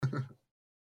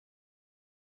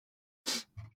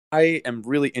I am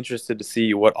really interested to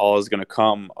see what all is going to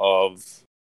come of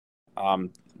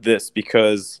this,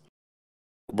 because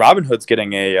Robinhood's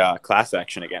getting a class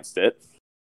action against it,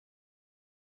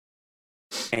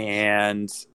 and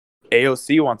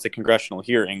AOC wants a congressional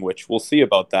hearing, which we'll see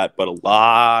about that. But a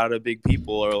lot of big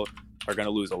people are going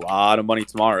to lose a lot of money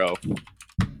tomorrow.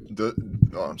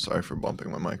 I'm sorry for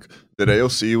bumping my mic. Did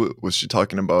AOC, was she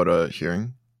talking about a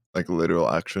hearing, like literal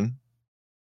action?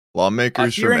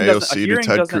 Lawmakers from AOC to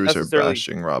Ted Cruz are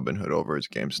bashing Robinhood over its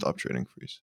GameStop trading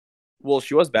freeze. Well,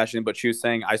 she was bashing, but she was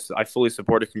saying, I fully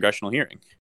support a congressional hearing.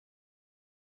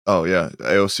 Oh, yeah.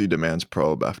 AOC demands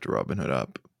probe after Robinhood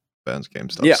app bans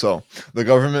GameStop. Yeah. So the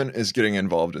government is getting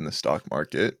involved in the stock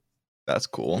market. That's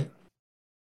cool.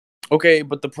 Okay,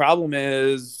 but the problem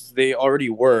is they already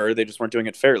were. They just weren't doing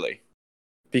it fairly.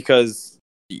 Because,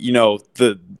 you know,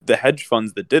 the hedge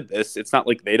funds that did this, it's not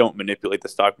like they don't manipulate the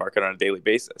stock market on a daily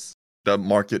basis. The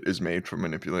market is made for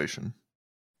manipulation.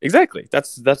 Exactly.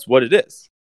 That's what it is.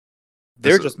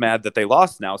 They're just mad that they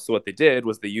lost now. So what they did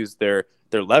was they used their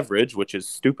leverage, which is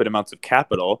stupid amounts of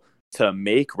capital, to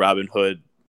make Robinhood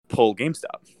pull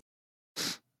GameStop.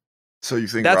 So you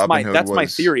think that's my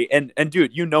theory? And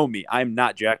dude, you know me. I'm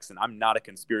not Jackson. I'm not a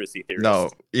conspiracy theorist. No,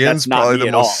 Ian's probably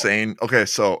the most sane. Okay,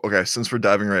 since we're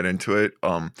diving right into it,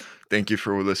 thank you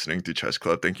for listening to Chess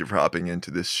Club. Thank you for hopping into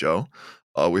this show.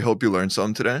 We hope you learned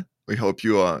something today. We hope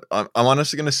you. I'm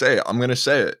honestly gonna say it. I'm gonna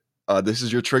say it. This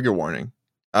is your trigger warning.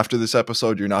 After this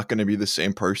episode, you're not gonna be the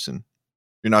same person.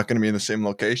 You're not going to be in the same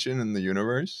location in the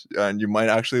universe, and you might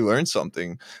actually learn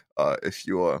something if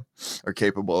you are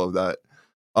capable of that.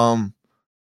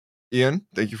 Ian,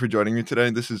 thank you for joining me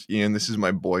today. This is Ian. This is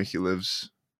my boy. He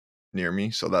lives near me,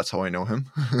 so that's how I know him.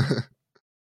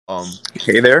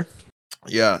 Hey there.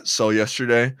 Yeah. So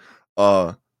yesterday,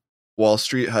 Wall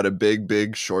Street had a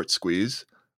big short squeeze,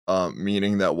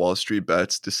 meaning that Wall Street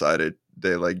Bets decided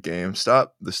they like GameStop,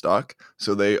 the stock,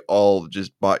 so they all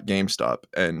just bought GameStop.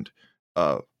 And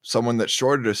someone that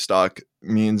shorted a stock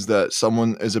means that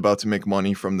someone is about to make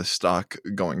money from the stock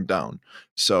going down.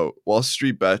 So Wall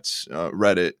Street Bets,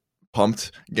 Reddit,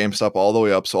 pumped GameStop all the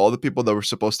way up. So all the people that were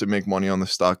supposed to make money on the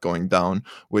stock going down,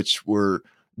 which were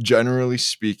generally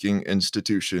speaking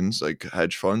institutions like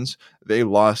hedge funds, they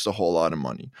lost a whole lot of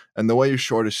money. And the way you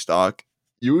short a stock,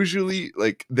 usually,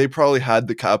 like, they probably had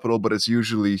the capital, but it's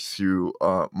usually through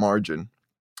margin.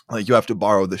 Like, you have to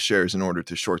borrow the shares in order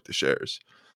to short the shares.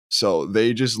 So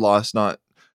they just lost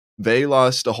they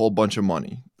lost a whole bunch of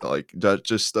money. Like, that's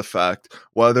just the fact.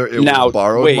 Whether it was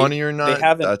borrowed money or not,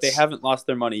 they haven't lost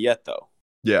their money yet, though.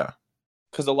 Yeah,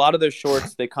 because a lot of their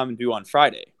shorts they come due on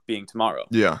Friday, being tomorrow.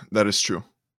 Yeah, that is true.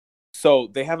 So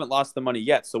they haven't lost the money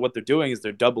yet. So what they're doing is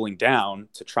they're doubling down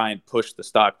to try and push the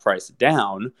stock price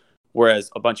down,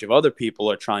 whereas a bunch of other people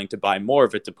are trying to buy more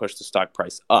of it to push the stock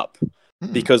price up.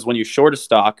 Because when you short a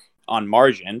stock on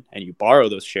margin and you borrow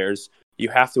those shares, you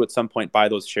have to at some point buy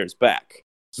those shares back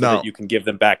so that you can give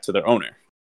them back to their owner.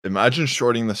 Imagine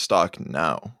shorting the stock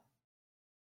now.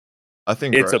 I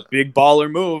think it's a big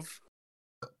baller move.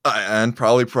 And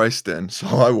probably priced in, so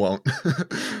I won't.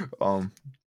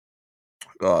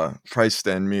 Priced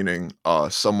in meaning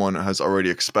someone has already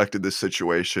expected this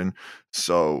situation.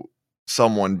 So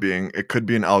it could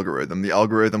be an algorithm. The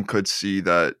algorithm could see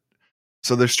that.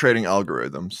 So there's trading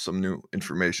algorithms, some new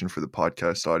information for the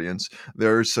podcast audience.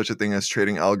 There is such a thing as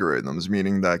trading algorithms,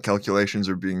 meaning that calculations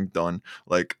are being done.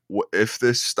 Like, if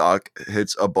this stock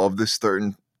hits above this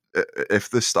certain, if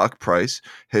the stock price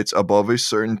hits above a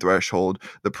certain threshold,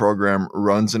 the program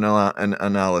runs an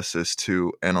analysis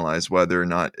to analyze whether or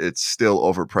not it's still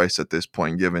overpriced at this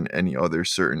point, given any other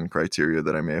certain criteria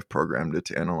that I may have programmed it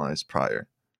to analyze prior.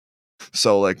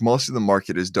 So, like, most of the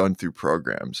market is done through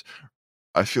programs.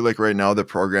 I feel like right now the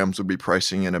programs would be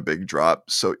pricing in a big drop.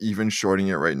 So even shorting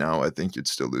it right now, I think you'd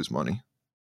still lose money.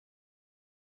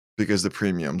 Because the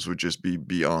premiums would just be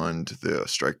beyond the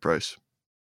strike price.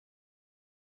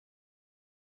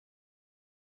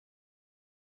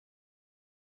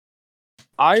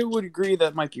 I would agree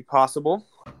that might be possible.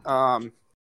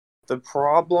 The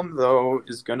problem, though,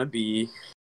 is going to be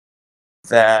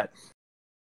that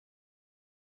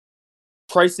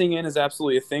pricing in is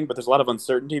absolutely a thing, but there's a lot of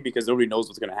uncertainty because nobody knows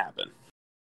what's going to happen.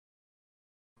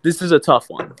 This is a tough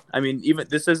one. I mean, even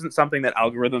this isn't something that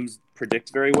algorithms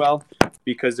predict very well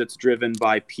because it's driven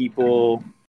by people.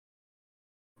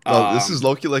 This is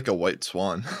low-key like a white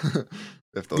swan.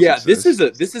 This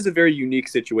is a very unique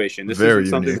situation. This isn't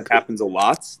something that happens a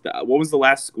lot. What was the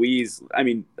last squeeze? I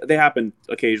mean, they happen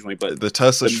occasionally, but the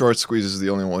Tesla short squeeze is the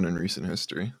only one in recent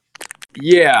history.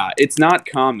 Yeah, it's not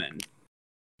common.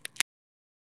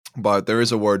 but there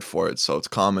is a word for it, so it's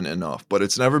common enough. But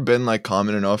it's never been like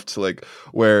common enough to like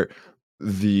where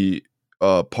the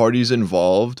parties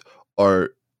involved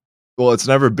are well, it's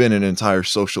never been an entire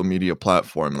social media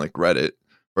platform like Reddit,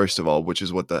 first of all, which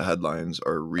is what the headlines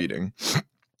are reading.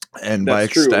 And by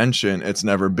That's true. extension, it's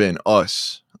never been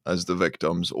us as the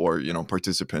victims or,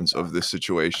 participants of this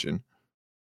situation.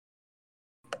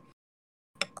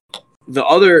 The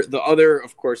other,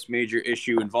 of course, major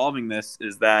issue involving this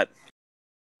is that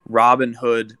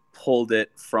Robinhood pulled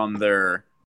it from their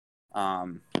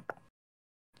um,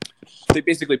 they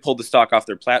basically pulled the stock off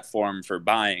their platform for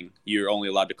buying. You're only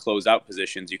allowed to close out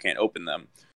positions, you can't open them.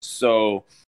 So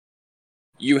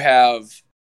you have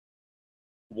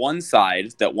one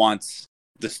side that wants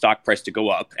the stock price to go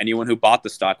up. Anyone who bought the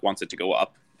stock wants it to go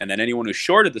up. And then anyone who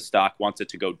shorted the stock wants it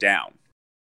to go down.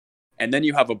 And then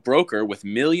you have a broker with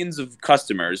millions of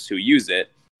customers who use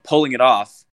it, pulling it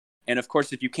off. And of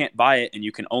course, if you can't buy it and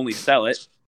you can only sell it,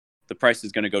 the price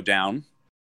is going to go down.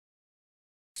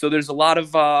 So there's a lot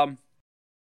of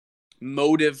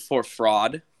motive for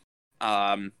fraud.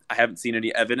 I haven't seen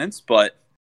any evidence, but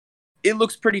it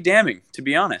looks pretty damning, to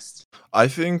be honest. I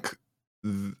think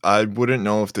I wouldn't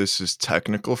know if this is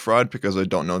technical fraud because I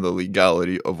don't know the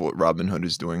legality of what Robinhood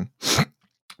is doing.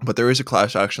 But there is a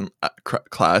class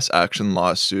action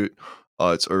lawsuit.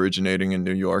 It's originating in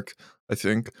New York, I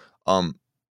think.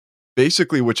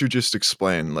 Basically, what you just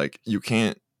explained, like you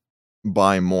can't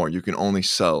buy more, you can only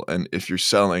sell, and if you're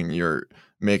selling, you're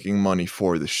making money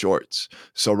for the shorts.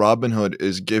 So Robinhood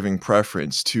is giving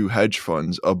preference to hedge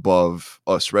funds above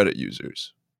us Reddit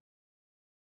users.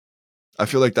 I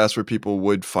feel like that's where people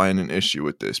would find an issue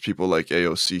with this. People like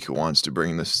AOC who wants to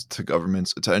bring this to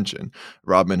government's attention.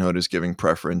 Robinhood is giving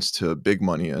preference to big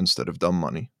money instead of dumb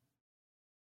money.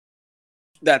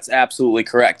 That's absolutely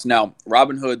correct. Now,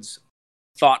 Robinhood's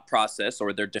thought process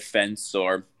or their defense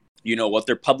or, what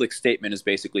their public statement is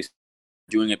basically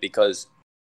doing it because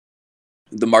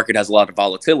the market has a lot of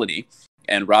volatility.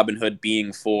 And Robinhood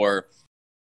being for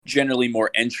generally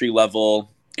more entry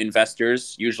level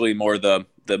investors, usually more the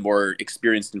more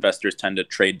experienced investors tend to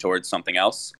trade towards something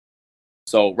else.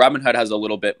 So Robinhood has a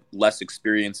little bit less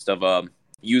experienced of a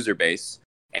user base,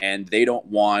 and they don't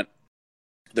want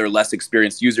their less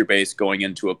experienced user base going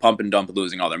into a pump and dump and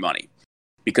losing all their money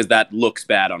because that looks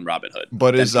bad on Robinhood.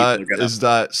 But Then is people that are gonna is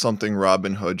that something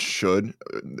Robinhood should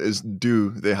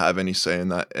do they have any say in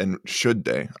that, and should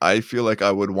they? I feel like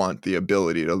I would want the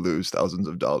ability to lose thousands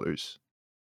of dollars.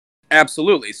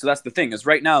 absolutely. So that's the thing is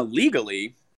right now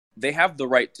legally they have the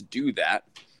right to do that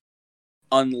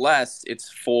unless it's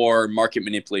for market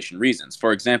manipulation reasons.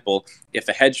 For example, if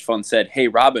a hedge fund said, "Hey,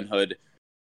 Robinhood,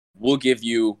 we'll give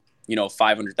you,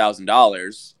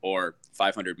 $500,000 or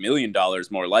 $500 million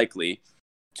more likely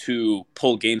to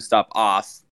pull GameStop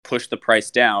off, push the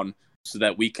price down so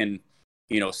that we can,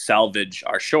 salvage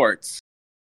our shorts."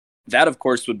 That, of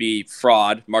course, would be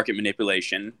fraud, market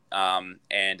manipulation,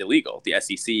 and illegal. The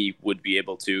SEC would be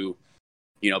able to,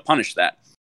 punish that.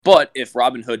 But if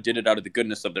Robinhood did it out of the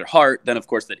goodness of their heart, then of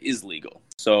course that is legal.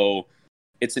 So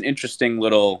it's an interesting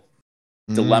little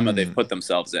dilemma they've put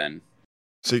themselves in.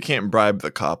 So you can't bribe the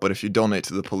cop, but if you donate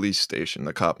to the police station,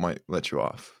 the cop might let you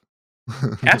off.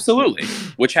 Absolutely,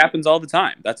 which happens all the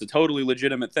time. That's a totally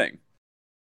legitimate thing.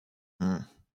 Mm.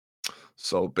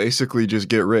 So basically, just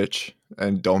get rich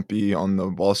and don't be on the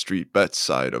Wall Street bets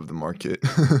side of the market.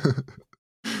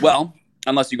 Well,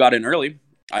 unless you got in early.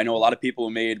 I know a lot of people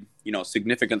who made,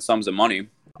 significant sums of money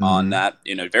on that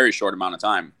in a very short amount of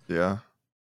time. Yeah.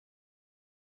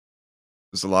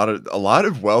 There's a lot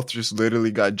of wealth just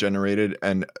literally got generated,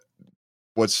 and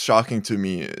what's shocking to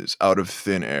me is out of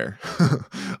thin air.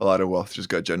 A lot of wealth just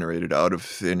got generated out of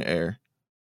thin air,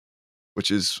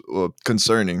 which is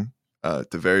concerning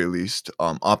at the very least.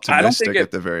 Optimistic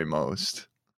at the very most.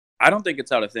 I don't think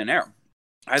it's out of thin air.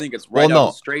 I think it's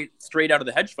straight out of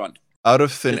the hedge fund. Out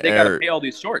of thin air. They got to air. pay all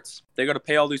these shorts. They got to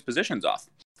pay all these positions off.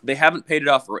 They haven't paid it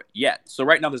off yet. So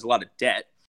right now there's a lot of debt,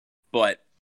 but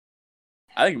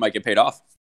I think it might get paid off.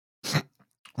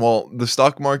 Well, the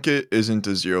stock market isn't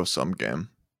a zero-sum game.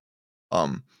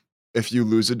 If you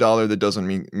lose $1, that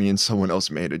doesn't mean someone else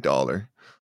made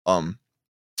 $1.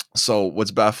 So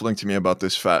what's baffling to me about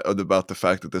about the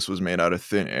fact that this was made out of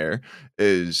thin air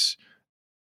is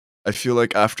I feel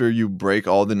like after you break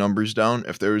all the numbers down,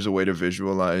 if there is a way to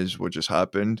visualize what just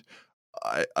happened,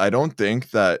 I don't think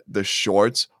that the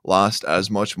shorts lost as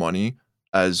much money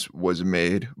as was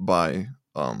made by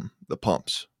the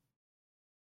pumps.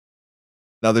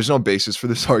 Now, there's no basis for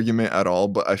this argument at all,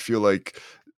 but I feel like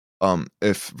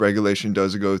if regulation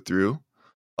does go through,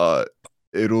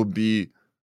 it'll be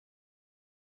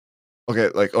Okay,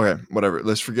 whatever.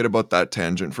 Let's forget about that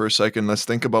tangent for a second. Let's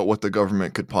think about what the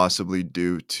government could possibly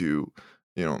do to,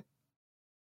 you know,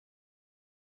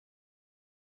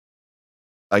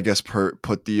 I guess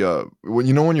put the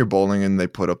when when you're bowling and they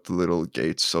put up the little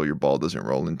gates so your ball doesn't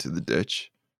roll into the ditch.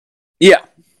 Yeah,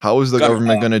 How is the got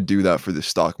government going to do that for the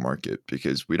stock market?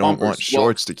 Because we don't want bumpers. Well,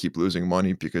 shorts to keep losing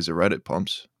money because of Reddit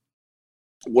pumps.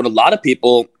 what a lot of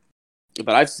people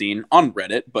that I've seen on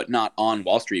Reddit, but not on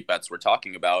Wall Street Bets, we're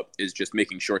talking about is just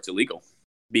making shorts illegal,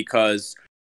 because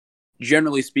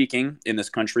generally speaking, in this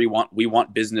country, we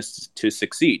want business to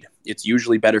succeed. It's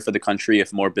usually better for the country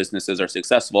if more businesses are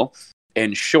successful,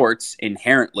 and shorts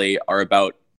inherently are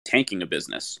about tanking a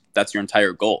business. That's your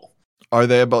entire goal. Are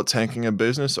they about tanking a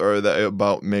business, or are they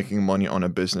about making money on a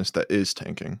business that is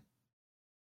tanking?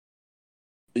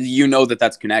 You know that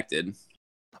that's connected.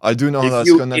 I do know If that's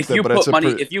you if connected, you but it's put a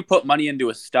money if you put money into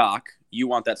a stock, you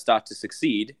want that stock to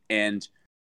succeed, and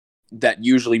that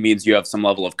usually means you have some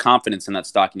level of confidence in that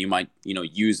stock, and you might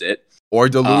use it. or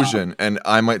Um, delusion, and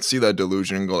I might see that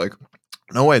delusion and go like,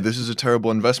 "No way, this is a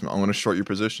terrible investment. I'm going to short your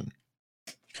position."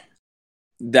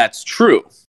 that's true,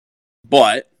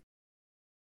 but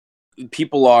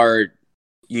people are,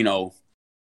 you know,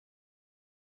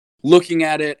 looking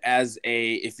at it as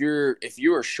if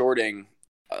you are shorting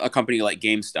a company like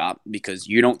GameStop because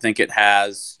you don't think it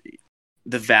has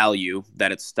the value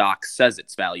that its stock says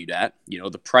it's valued at,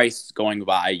 the price going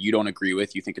by you don't agree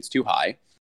with, you think it's too high.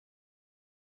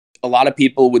 A lot of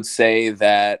people would say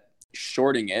that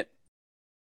shorting it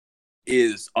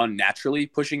is unnaturally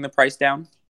pushing the price down,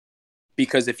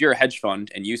 because if you're a hedge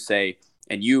fund and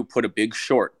you put a big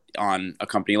short on a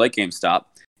company like GameStop,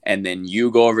 and then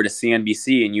you go over to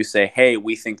CNBC and you say, hey,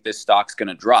 we think this stock's going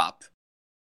to drop,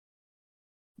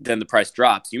 then the price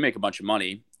drops. You make a bunch of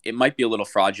money. It might be a little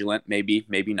fraudulent, maybe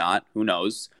not. Who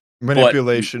knows? But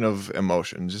Manipulation of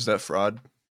emotions, is that fraud?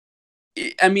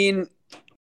 I mean,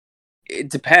 it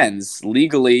depends.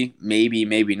 Legally,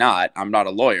 maybe not. I'm not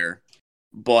a lawyer,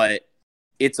 but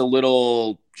it's a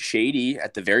little shady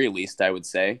at the very least, I would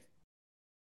say.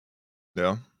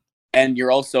 Yeah. And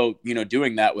you're also,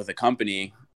 doing that with a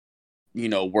company,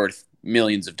 worth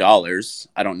millions of dollars.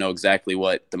 I don't know exactly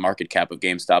what the market cap of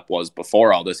GameStop was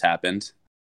before all this happened,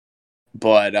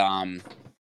 but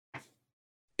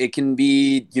it can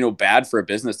be, bad for a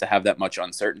business to have that much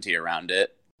uncertainty around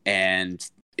it, and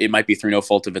it might be through no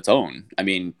fault of its own. I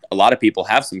mean, a lot of people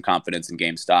have some confidence in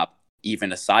GameStop,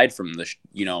 even aside from the,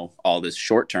 all this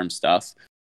short-term stuff.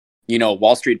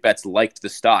 Wall Street Bets liked the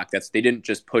stock. They didn't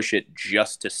just push it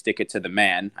just to stick it to the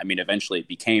man. I mean, eventually it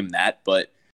became that,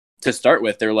 but to start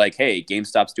with, they're like, hey,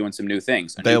 GameStop's doing some new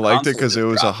things. A They new liked it console because it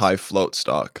just was a dropped. high float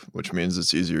stock, which means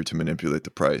it's easier to manipulate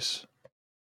the price.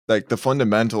 Like the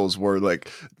fundamentals were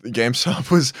like GameStop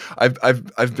was.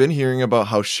 I've been hearing about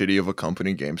how shitty of a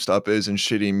company GameStop is, and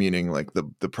shitty meaning like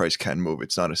the price can move.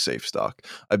 It's not a safe stock.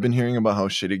 I've been hearing about how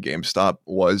shitty GameStop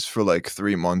was for like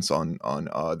 3 months on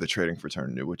the trading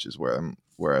fraternity, which is where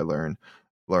I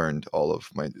learned all of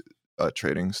my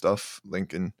trading stuff.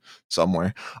 Link in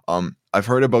somewhere. I've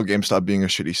heard about GameStop being a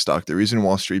shitty stock. The reason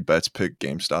Wall Street Bets picked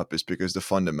GameStop is because the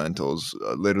fundamentals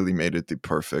literally made it the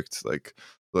perfect like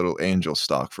little angel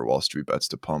stock for Wall Street Bets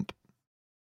to pump.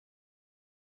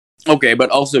 Okay, but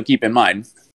also keep in mind,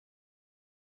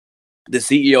 the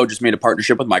CEO just made a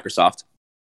partnership with Microsoft.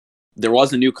 There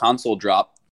was a new console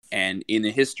drop, and in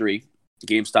the history,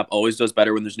 GameStop always does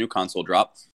better when there's a new console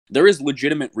drop. There is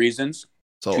legitimate reasons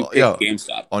to So pick yeah,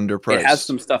 GameStop. It has underpriced.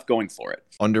 some stuff going for it.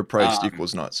 Underpriced Um,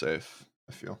 equals not safe,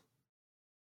 I feel.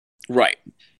 right.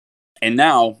 And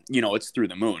now, it's through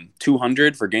the moon.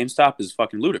 200 for GameStop is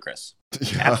fucking ludicrous.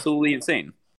 Yeah. Absolutely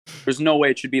insane. There's no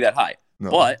way it should be that high. No.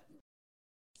 But,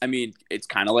 I mean, it's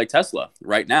kind of like Tesla.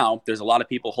 Right now, there's a lot of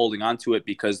people holding on to it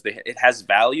because it has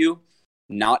value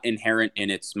not inherent in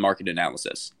its market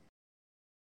analysis.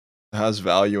 It has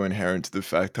value inherent to the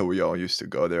fact that we all used to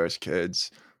go there as kids.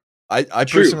 I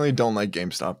True. personally don't like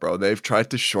GameStop, bro. They've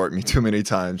tried to short me too many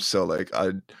times. So like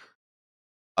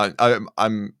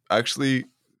I'm actually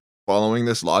following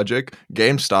this logic.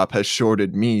 GameStop has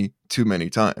shorted me too many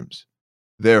times.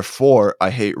 Therefore, I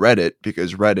hate Reddit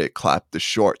because Reddit clapped the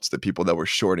shorts, the people that were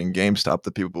shorting GameStop,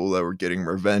 the people that were getting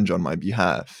revenge on my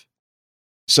behalf.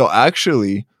 So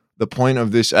actually, the point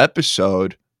of this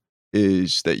episode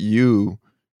is that you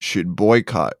should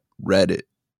boycott Reddit,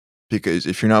 because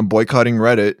if you're not boycotting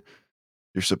Reddit,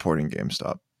 you're supporting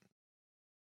GameStop.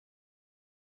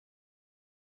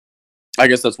 I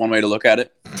guess that's one way to look at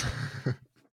it.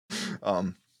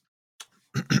 um,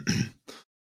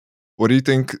 what do you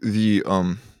think the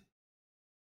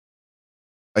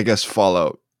I guess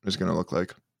fallout is going to look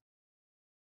like?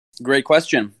 Great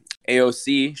question.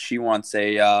 AOC, she wants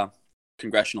a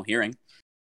congressional hearing.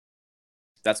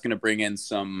 That's going to bring in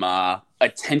some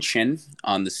attention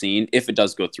on the scene if it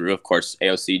does go through. Of course,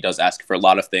 AOC does ask for a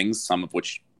lot of things, some of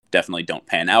which definitely don't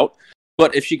pan out.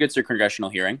 But if she gets her congressional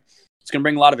hearing, it's going to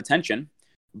bring a lot of attention,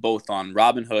 both on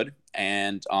Robinhood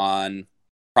and on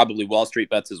probably Wall Street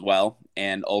Bets as well,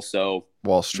 and also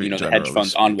Wall Street, the hedge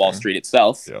funds speaking. on Wall Street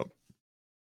itself. Yep.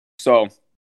 So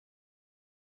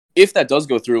if that does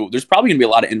go through, there's probably going to be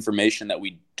a lot of information that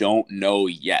we don't know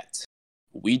yet.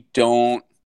 We don't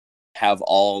have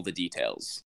all the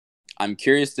details. I'm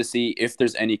curious to see if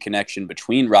there's any connection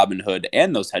between Robinhood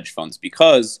and those hedge funds,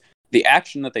 because the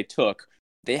action that they took,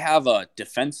 they have a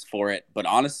defense for it, but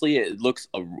honestly, it looks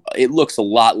a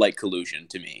lot like collusion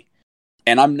to me.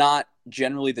 And I'm not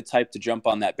generally the type to jump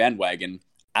on that bandwagon.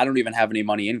 I don't even have any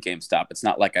money in GameStop. It's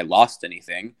not like I lost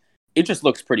anything. It just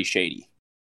looks pretty shady.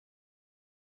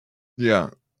 Yeah.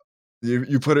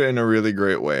 You put it in a really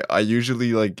great way. I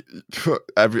usually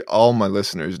all my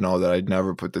listeners know that I'd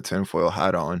never put the tinfoil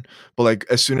hat on. But like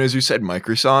as soon as you said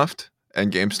Microsoft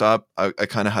and GameStop, I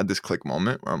kind of had this click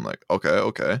moment where I'm like,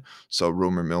 okay. So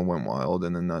rumor mill went wild,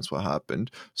 and then that's what happened.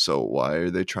 So why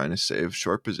are they trying to save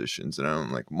short positions? And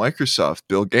I'm like, Microsoft,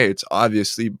 Bill Gates,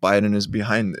 obviously Biden is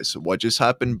behind this. What just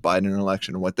happened? Biden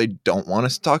election. What they don't want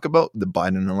us to talk about, the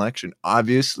Biden election.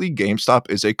 Obviously, GameStop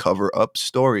is a cover-up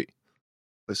story.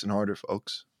 Listen harder,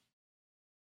 folks.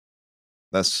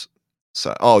 This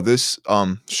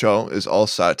show is all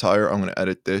satire. I'm going to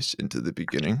edit this into the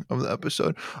beginning of the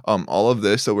episode. All of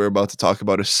this that we're about to talk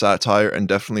about is satire and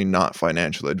definitely not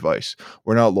financial advice.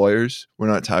 We're not lawyers. We're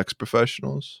not tax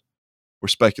professionals. We're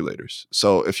speculators.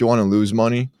 So if you want to lose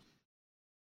money,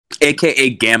 AKA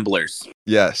gamblers.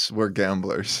 Yes, we're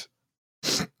gamblers.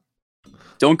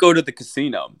 Don't go to the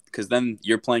casino, because then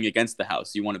you're playing against the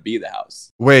house. You want to be the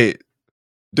house. Wait.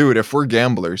 Dude, if we're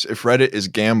gamblers, if Reddit is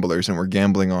gamblers and we're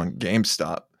gambling on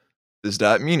GameStop, does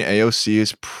that mean AOC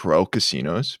is pro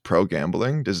casinos, pro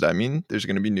gambling? Does that mean there's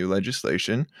going to be new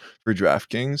legislation for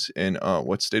DraftKings in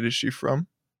what state is she from?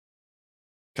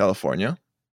 California?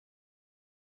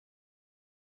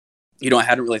 I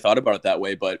hadn't really thought about it that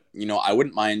way, but I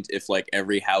wouldn't mind if like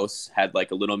every house had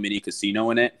like a little mini casino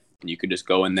in it, and you could just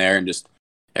go in there and just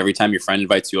every time your friend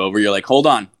invites you over, you're like, hold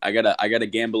on, I gotta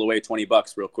gamble away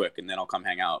 $20 real quick, and then I'll come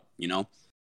hang out,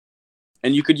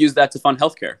 And you could use that to fund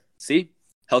healthcare. See?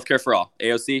 Healthcare for all.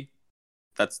 AOC,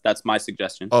 that's my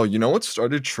suggestion. Oh, you know what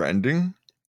started trending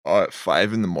at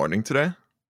 5 a.m. today?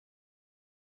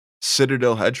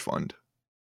 Citadel Hedge Fund.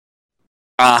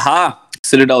 Aha!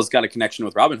 Citadel's got a connection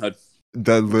with Robinhood.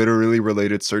 The literally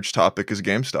related search topic is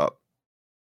GameStop.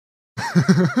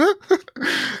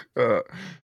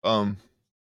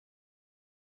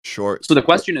 Short. So the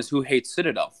question is, who hates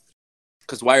Citadel?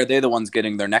 Because why are they the ones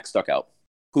getting their neck stuck out?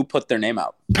 Who put their name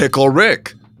out? Pickle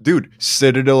Rick. Dude,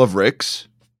 Citadel of Ricks.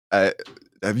 Have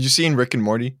you seen Rick and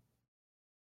Morty?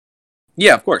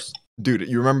 Yeah, of course. Dude,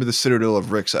 you remember the Citadel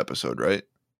of Ricks episode, right?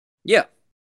 Yeah.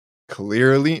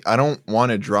 Clearly, I don't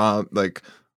want to draw like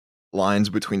lines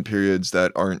between periods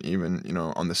that aren't even,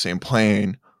 on the same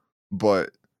plane,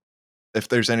 but if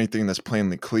there's anything that's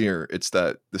plainly clear, it's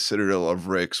that the Citadel of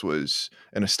Ricks was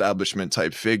an establishment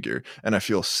type figure. And I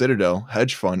feel Citadel,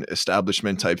 hedge fund,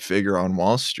 establishment type figure on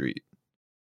Wall Street.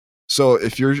 So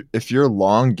if you're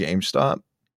long GameStop,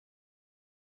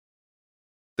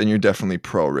 then you're definitely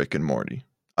pro Rick and Morty.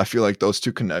 I feel like those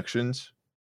two connections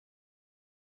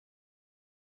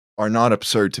are not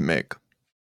absurd to make.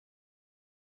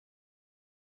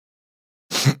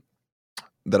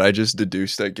 That I just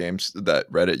deduced that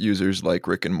Reddit users like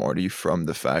Rick and Morty from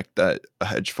the fact that a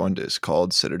hedge fund is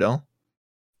called Citadel.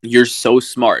 You're so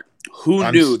smart.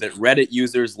 Who knew that Reddit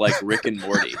users like Rick and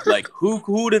Morty? Like, who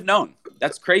would have known?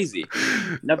 That's crazy.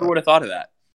 Never would have thought of that.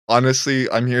 Honestly,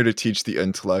 I'm here to teach the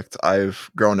intellect.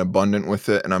 I've grown abundant with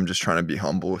it, and I'm just trying to be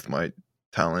humble with my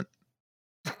talent.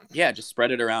 Yeah, just spread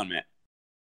it around, man.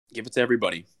 Give it to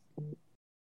everybody.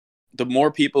 The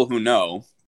more people who know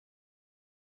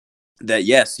that,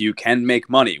 yes, you can make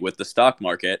money with the stock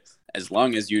market as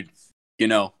long as you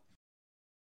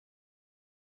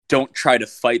don't try to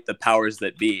fight the powers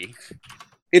that be.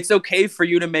 It's okay for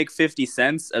you to make 50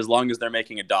 cents as long as they're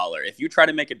making $1. If you try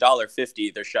to make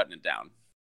 $1.50, they're shutting it down.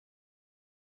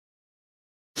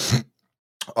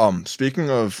 Speaking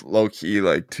of low key,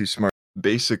 like too smart,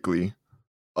 basically,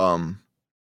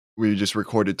 we just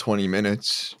recorded 20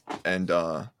 minutes and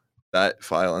that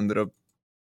file ended up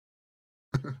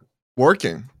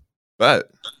working. Bet.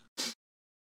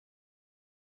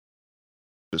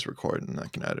 Just record and I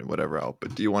can edit whatever out.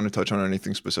 But do you want to touch on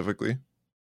anything specifically?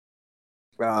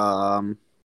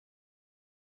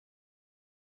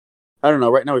 I don't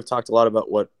know. Right now, we've talked a lot about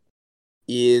what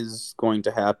is going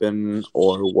to happen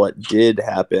or what did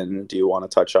happen. Do you want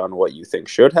to touch on what you think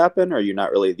should happen, or are you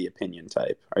not really the opinion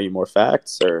type? Are you more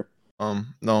facts or?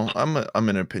 No, I'm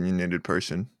an opinionated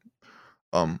person.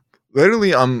 Um,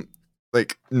 Literally, I'm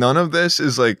like none of this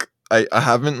is like I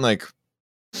haven't like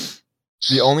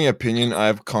the only opinion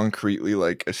I've concretely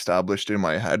like established in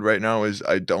my head right now is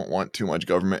I don't want too much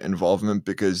government involvement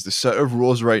because the set of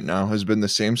rules right now has been the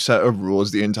same set of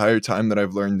rules the entire time that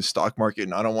I've learned the stock market,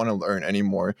 and I don't want to learn any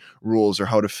more rules or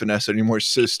how to finesse any more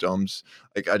systems.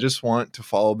 Like I just want to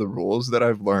follow the rules that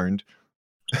I've learned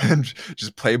and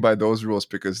just play by those rules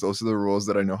because those are the rules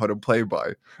that I know how to play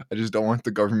by. I just don't want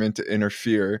the government to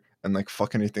interfere and like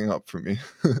fuck anything up for me.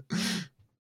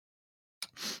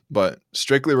 But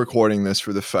strictly recording this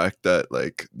for the fact that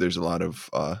like there's a lot of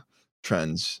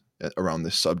trends around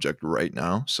this subject right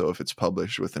now. So if it's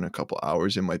published within a couple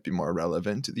hours, it might be more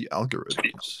relevant to the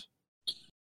algorithms.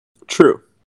 True.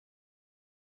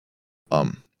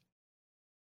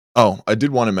 Oh, I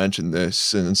did want to mention this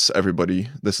since everybody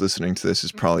that's listening to this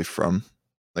is probably from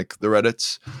like the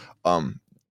Reddits.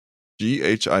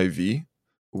 GHIV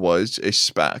was a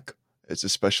SPAC. It's a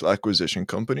special acquisition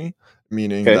company,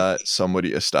 meaning Okay. that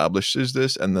somebody establishes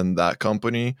this and then that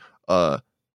company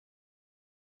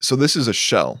so this is a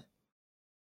shell.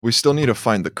 We still need to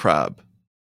find the crab.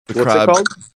 The What's crab it called?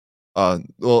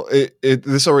 well it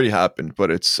this already happened, but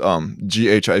it's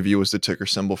GHIV was the ticker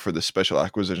symbol for the special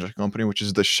acquisition company, which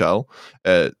is the shell.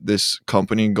 This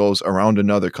company goes around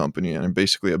another company and it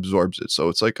basically absorbs it. So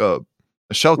it's like a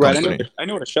shell Right. company. I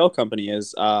know what a shell company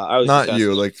is. I was just Not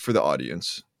you, asking. like for the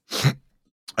audience.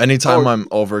 Anytime Oh, I'm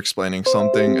over explaining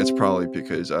something, it's probably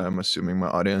because I'm assuming my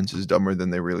audience is dumber than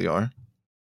they really are. of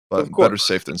But better course.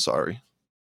 safe than sorry.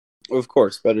 Of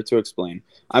course. Better to explain.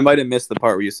 I might have missed the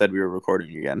part where you said we were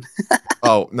recording again.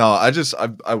 Oh no, I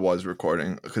was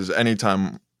recording because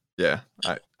anytime, yeah,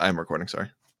 I'm recording. Sorry.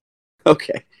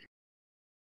 Okay.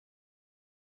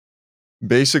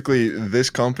 Basically, this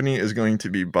company is going to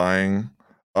be buying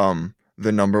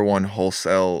the number one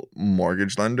wholesale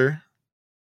mortgage lender.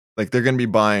 Like they're going to be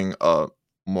buying a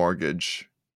mortgage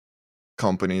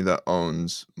company that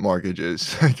owns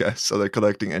mortgages, I guess. So they're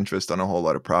collecting interest on a whole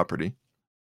lot of property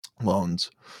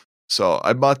loans. So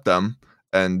I bought them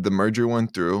and the merger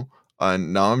went through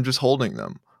and now I'm just holding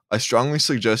them. I strongly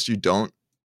suggest you don't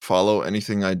follow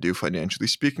anything I do financially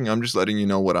speaking. I'm just letting you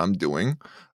know what I'm doing.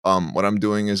 What I'm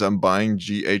doing is I'm buying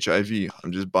GHIV.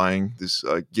 I'm just buying this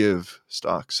Give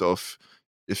stock. So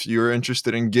if you're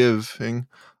interested in giving,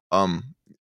 um,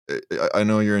 I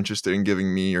know you're interested in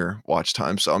giving me your watch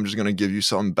time, so I'm just gonna give you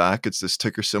something back. It's this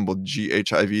ticker symbol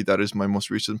GHIV. That is my most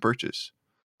recent purchase.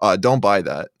 Don't buy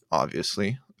that.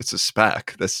 Obviously, it's a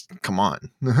SPAC. That's come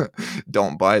on.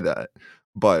 Don't buy that.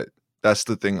 But that's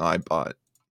the thing I bought.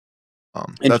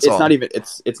 And That's all.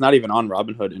 it's not even on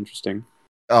Robinhood. Interesting.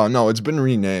 Oh no, it's been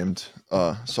renamed.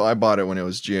 So I bought it when it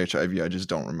was GHIV. I just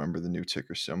don't remember the new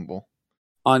ticker symbol.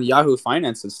 On Yahoo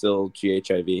Finance, it's still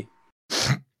GHIV.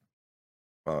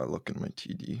 Look in my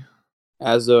TD.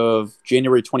 As of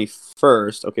January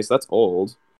 21st. Okay, so that's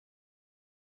old.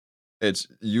 It's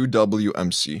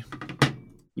UWMC.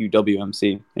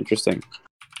 UWMC. Interesting.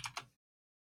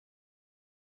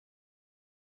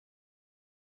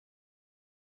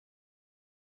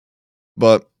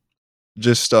 But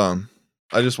just I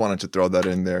just wanted to throw that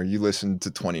in there. You listened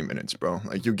to 20 minutes, bro.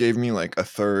 Like you gave me like a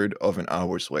third of an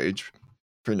hour's wage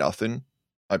for nothing.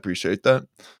 I appreciate that.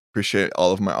 Appreciate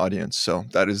all of my audience. So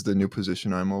that is the new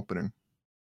position I'm opening.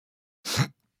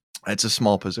 It's a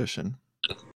small position,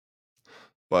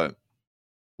 but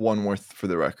one worth for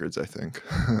the records, I think.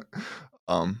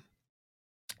 um,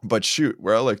 but shoot,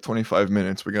 we're at like 25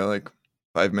 minutes. We got like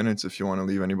 5 minutes if you want to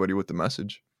leave anybody with the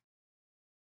message.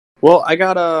 Well, I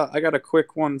got a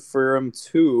quick one for him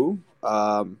too.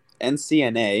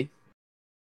 NCNA.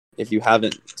 If you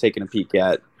haven't taken a peek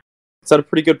yet, it's at a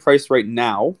pretty good price right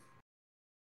now.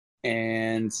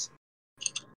 And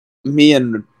me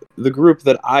and the group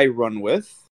that I run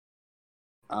with,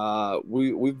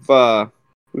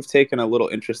 we've taken a little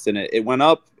interest in it. It went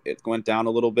up, it went down a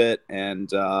little bit, and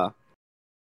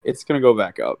it's gonna go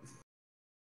back up.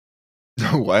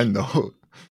 When though?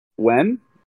 When?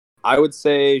 I would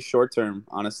say short term,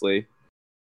 honestly.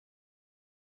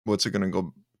 What's it gonna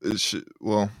go?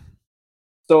 Well,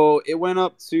 So it went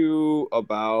up to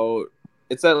about,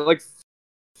 it's at like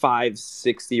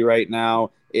 560 right now.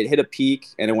 It hit a peak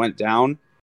and it went down,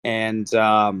 and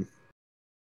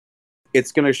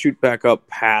it's gonna shoot back up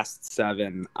past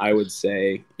 7. I would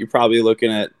say you're probably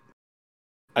looking at.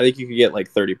 I think you could get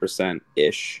like 30%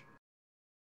 ish.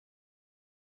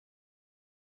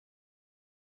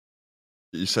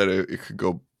 You said it could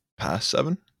go past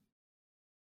 7?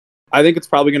 I think it's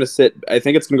probably going to sit. I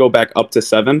think it's going to go back up to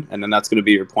 7, and then that's going to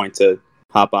be your point to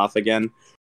hop off again.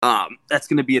 That's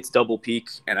going to be its double peak,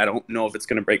 and I don't know if it's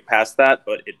going to break past that,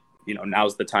 but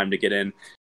now's the time to get in.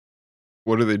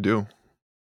 What do they do?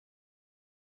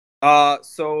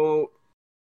 So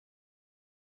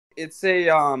it's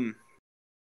a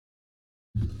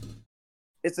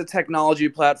technology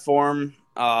platform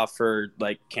for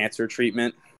like cancer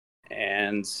treatment,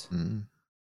 and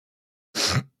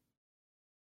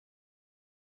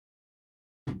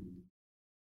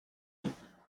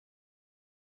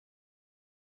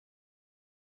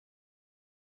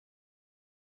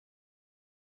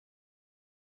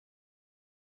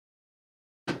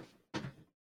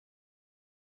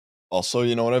Also,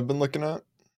 you know what I've been looking at?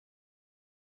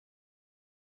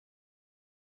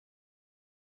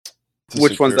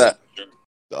 Which one's that?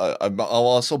 I've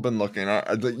also been looking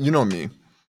at, you know me.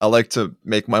 I like to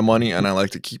make my money and I like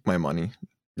to keep my money.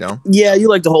 You know? Yeah, you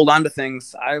like to hold on to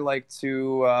things. I like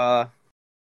to.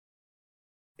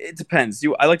 It depends.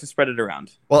 I like to spread it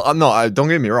around. Well, no, don't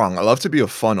get me wrong. I love to be a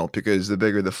funnel because the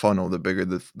bigger the funnel, the bigger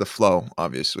the flow.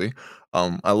 Obviously,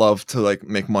 I love to like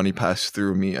make money pass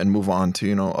through me and move on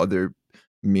to other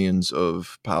means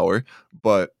of power.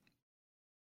 But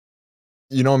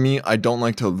you know me, I don't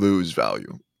like to lose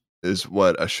value. Is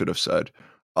what I should have said.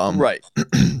 Right.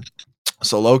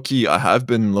 So low key, I have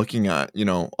been looking at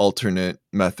alternate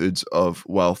methods of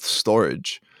wealth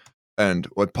storage, and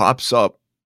what pops up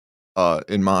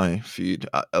in my feed,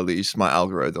 at least my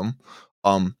algorithm,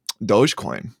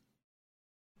 Dogecoin.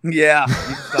 Yeah,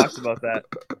 you talked about that.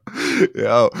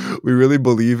 Yeah, we really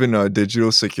believe in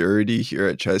digital security here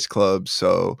at Chess Club,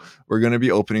 so we're going to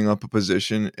be opening up a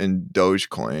position in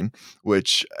Dogecoin,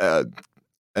 which an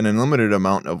unlimited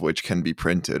amount of which can be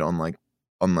printed, unlike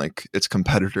its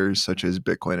competitors such as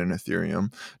Bitcoin and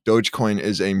Ethereum. Dogecoin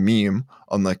is a meme,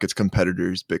 unlike its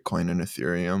competitors Bitcoin and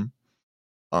Ethereum.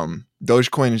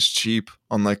 Dogecoin is cheap,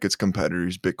 unlike its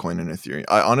competitors Bitcoin and Ethereum.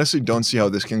 I honestly don't see how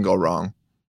this can go wrong.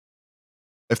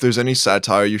 If there's any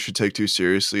satire you should take too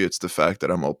seriously, it's the fact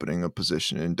that I'm opening a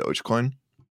position in Dogecoin.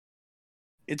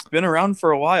 It's been around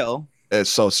for a while.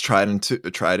 It's tried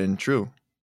and true.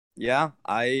 Yeah,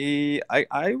 I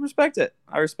respect it.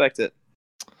 I respect it.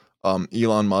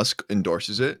 Elon Musk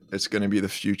endorses it. It's going to be the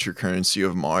future currency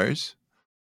of Mars.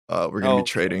 We're going to be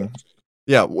trading.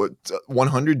 Yeah,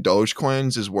 100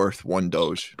 Dogecoins is worth 1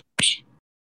 Doge.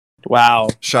 Wow.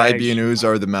 Shiba Inus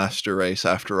are the master race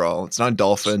after all. It's not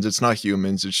dolphins, it's not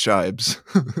humans, it's Shibes.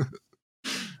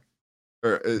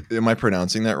 Or am I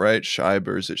pronouncing that right? Shibe,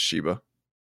 or is it Shiba?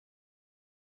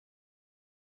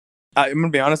 I'm going to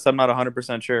be honest, I'm not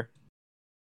 100% sure.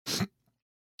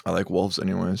 I like wolves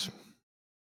anyways.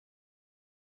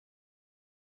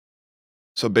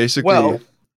 So basically, well,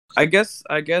 I guess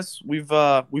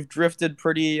we've drifted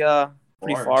pretty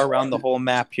far around the whole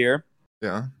map here.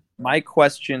 Yeah. My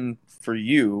question for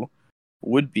you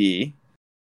would be,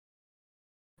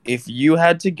 if you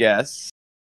had to guess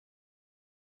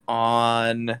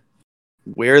on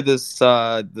where this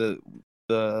the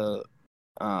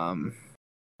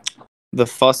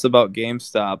fuss about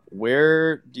GameStop,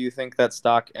 where do you think that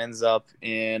stock ends up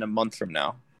in a month from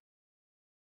now?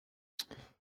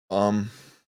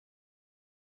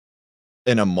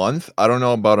 In a month? I don't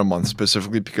know about a month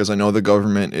specifically because I know the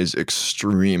government is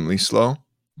extremely slow,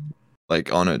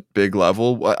 like on a big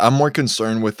level. I'm more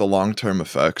concerned with the long-term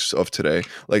effects of today,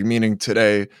 like meaning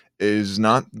today is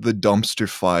not the dumpster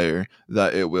fire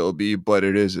that it will be, but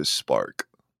it is a spark.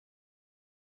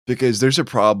 Because there's a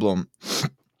problem.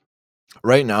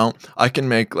 Right now, I can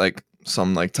make like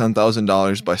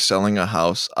 $10,000 by selling a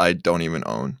house I don't even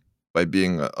own, by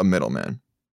being a middleman.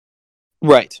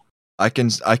 Right. I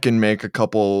can make a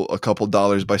couple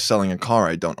dollars by selling a car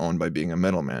I don't own, by being a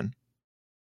middleman.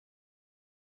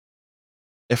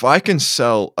 If I can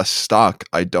sell a stock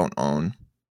I don't own,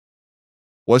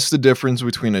 what's the difference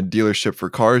between a dealership for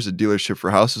cars, a dealership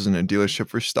for houses, and a dealership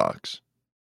for stocks?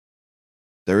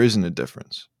 There isn't a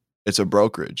difference. It's a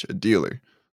brokerage, a dealer.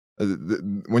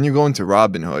 When you go into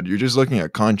Robinhood, you're just looking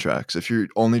at contracts. If you're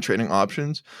only trading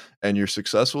options and you're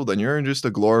successful, then you're just a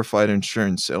glorified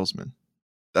insurance salesman.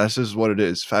 That's just what it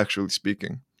is, factually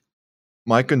speaking.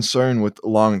 My concern with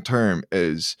long term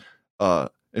is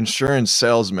insurance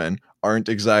salesmen aren't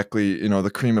exactly,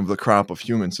 the cream of the crop of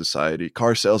human society.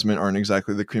 Car salesmen aren't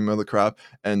exactly the cream of the crop,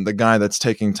 and the guy that's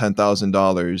taking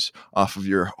 $10,000 off of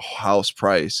your house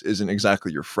price isn't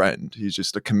exactly your friend. He's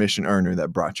just a commission earner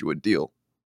that brought you a deal.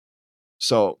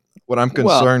 So what I'm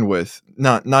concerned with,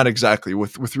 not exactly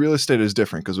with real estate is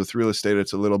different, because with real estate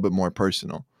it's a little bit more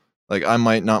personal. Like, I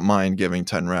might not mind giving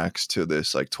 10 racks to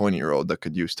this like 20-year-old that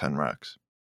could use 10 racks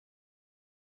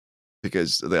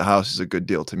because the house is a good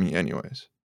deal to me anyways.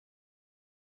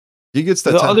 He gets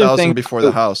that The other 10,000 thing, before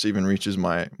the house even reaches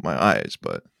my eyes,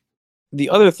 but the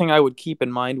other thing I would keep in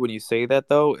mind when you say that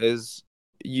though is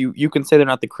you can say they're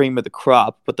not the cream of the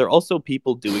crop, but they're also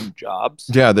people doing jobs.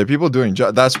 yeah, there are people doing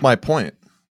that's my point.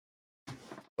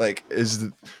 Like,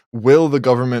 will the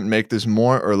government make this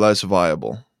more or less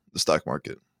viable, the stock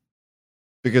market?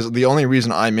 Because the only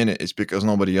reason I'm in it is because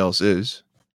nobody else is.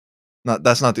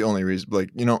 That's not the only reason. Like,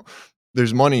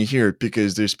 there's money here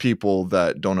because there's people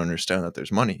that don't understand that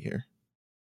there's money here.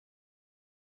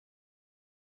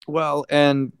 Well,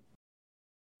 and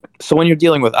so when you're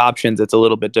dealing with options, it's a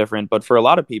little bit different. But for a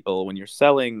lot of people, when you're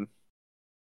selling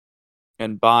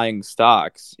and buying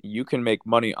stocks, you can make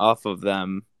money off of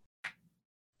them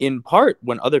in part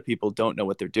when other people don't know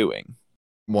what they're doing.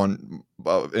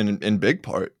 In big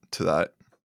part to that.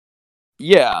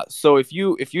 Yeah. So if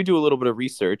you do a little bit of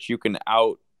research, you can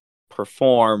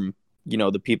outperform,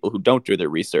 the people who don't do their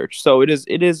research. So it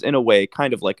is in a way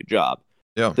kind of like a job.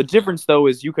 Yeah. The difference though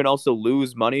is you can also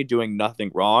lose money doing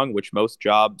nothing wrong, which most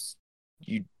jobs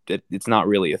it's not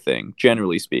really a thing,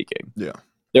 generally speaking. Yeah.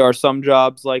 There are some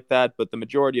jobs like that, but the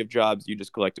majority of jobs you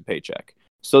just collect a paycheck.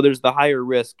 So there's the higher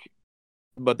risk,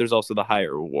 but there's also the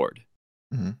higher reward.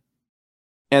 Mm-hmm.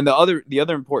 And the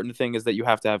other important thing is that you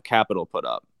have to have capital put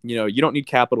up. You don't need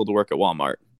capital to work at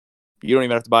Walmart. You don't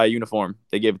even have to buy a uniform.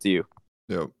 They give it to you.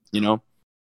 Yep.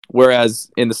 Whereas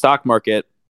in the stock market,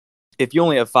 if you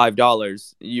only have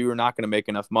 $5, you're not going to make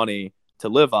enough money to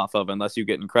live off of unless you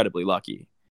get incredibly lucky.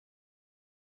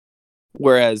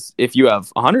 Whereas if you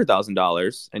have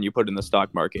 $100,000 and you put it in the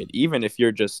stock market, even if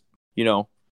you're just,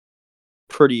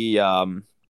 pretty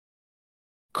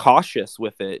cautious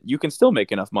with it, you can still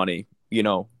make enough money,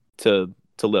 to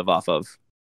live off of.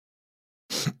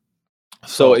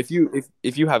 So if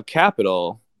you have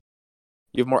capital,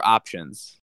 you have more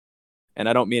options. And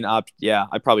I don't mean I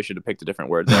probably should have picked a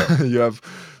different word there. You have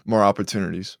more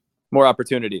opportunities. More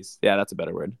opportunities. Yeah, that's a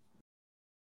better word.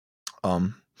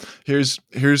 Here's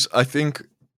I think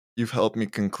you've helped me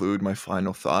conclude my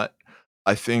final thought.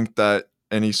 I think that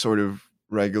any sort of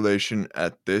regulation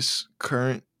at this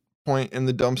current point in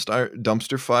the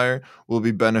dumpster fire will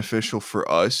be beneficial for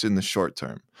us in the short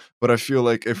term. But I feel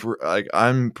like if we're like,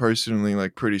 I'm personally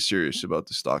like pretty serious about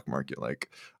the stock market.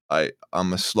 Like,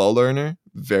 I'm a slow learner,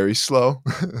 very slow,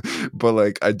 but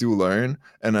like I do learn,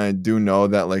 and I do know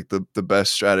that like the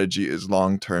best strategy is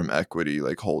long-term equity,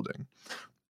 like holding.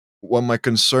 What my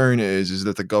concern is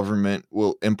that the government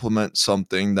will implement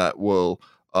something that will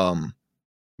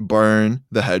burn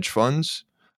the hedge funds,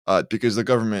 because the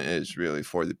government is really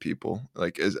for the people.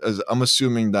 Like, as I'm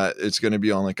assuming that it's going to be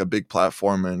on like a big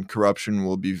platform, and corruption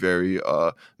will be very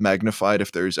magnified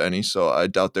if there's any. So I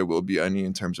doubt there will be any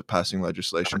in terms of passing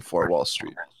legislation for Wall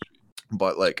Street.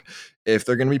 But like, if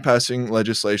they're going to be passing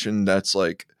legislation that's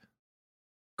like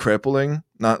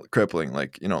not crippling,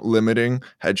 like, limiting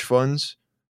hedge funds,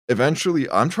 eventually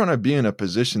I'm trying to be in a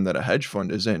position that a hedge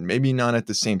fund is in. Maybe not at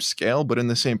the same scale, but in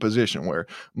the same position where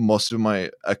most of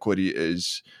my equity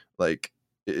is like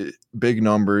big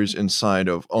numbers inside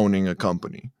of owning a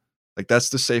company. Like, that's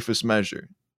the safest measure.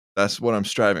 That's what I'm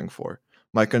striving for.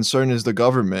 My concern is the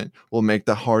government will make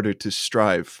that harder to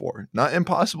strive for. Not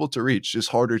impossible to reach, just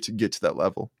harder to get to that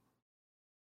level.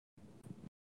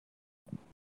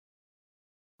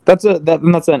 That's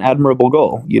an admirable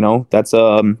goal. That's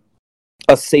a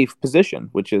safe position,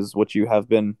 which is what you have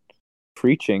been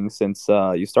preaching since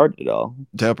you started it all.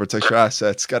 Yeah, protect your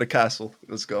assets. Got a castle.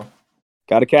 Let's go.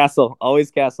 Got a castle. Always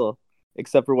castle.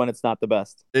 Except for when it's not the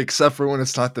best.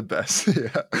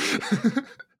 Yeah.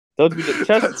 Don't be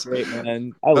chess is great,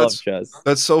 man. I love chess.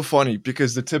 That's so funny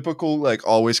because the typical like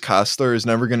always castler is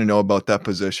never going to know about that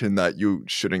position that you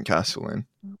shouldn't castle in.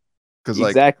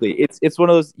 Exactly. It's one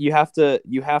of those you have to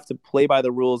play by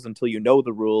the rules until you know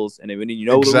the rules, and when you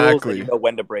know the rules, then you know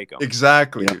when to break them.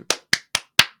 Exactly.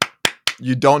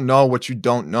 You don't know what you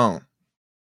don't know.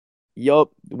 Yup.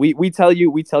 We tell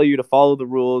you to follow the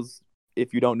rules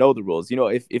if you don't know the rules.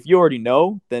 If you already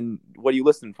know, then what are you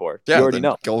listening for? Yeah, you already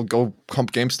know. Go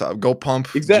pump GameStop. Go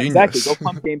pump Exactly. Genius. Go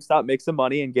pump GameStop, make some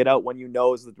money, and get out when you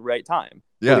know is the right time.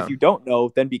 Yeah. But if you don't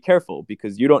know, then be careful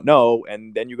because you don't know,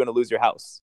 and then you're going to lose your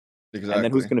house. Exactly. And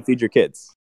then who's going to feed your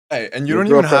kids? Hey, and you don't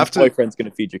even have to. Boyfriend's going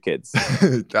to feed your kids.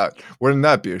 Wouldn't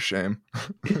that be a shame?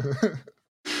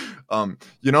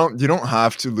 You don't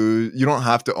have to lose. You don't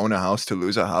have to own a house to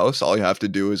lose a house. All you have to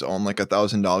do is own like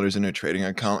 $1,000 in a trading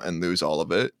account and lose all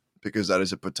of it, because that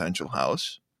is a potential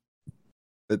house.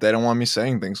 That they don't want me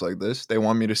saying things like this. They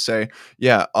want me to say,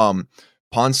 yeah,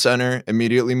 Pawn center,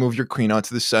 immediately move your queen out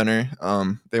to the center.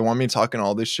 They want me talking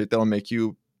all this shit that'll make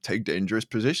you take dangerous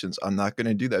positions. I'm not going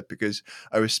to do that because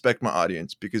I respect my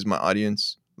audience, because my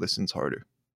audience listens harder.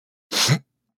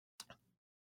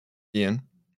 Ian,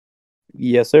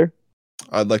 Yes, sir.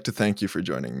 I'd like to thank you for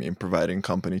joining me and providing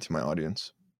company to my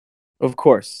audience. Of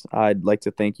course. I'd like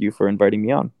to thank you for inviting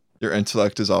me on. Your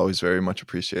intellect is always very much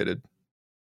appreciated.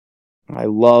 I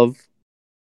love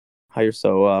how you're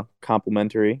so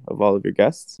complimentary of all of your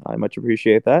guests. I much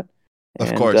appreciate that.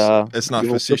 Of course, it's not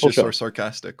facetious or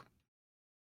sarcastic.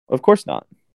 Of course not.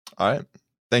 All right.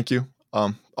 Thank you.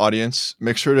 Audience,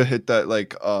 make sure to hit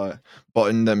that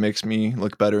button that makes me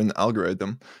look better in the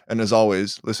algorithm. And as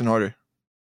always, listen harder.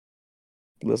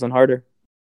 Listen harder.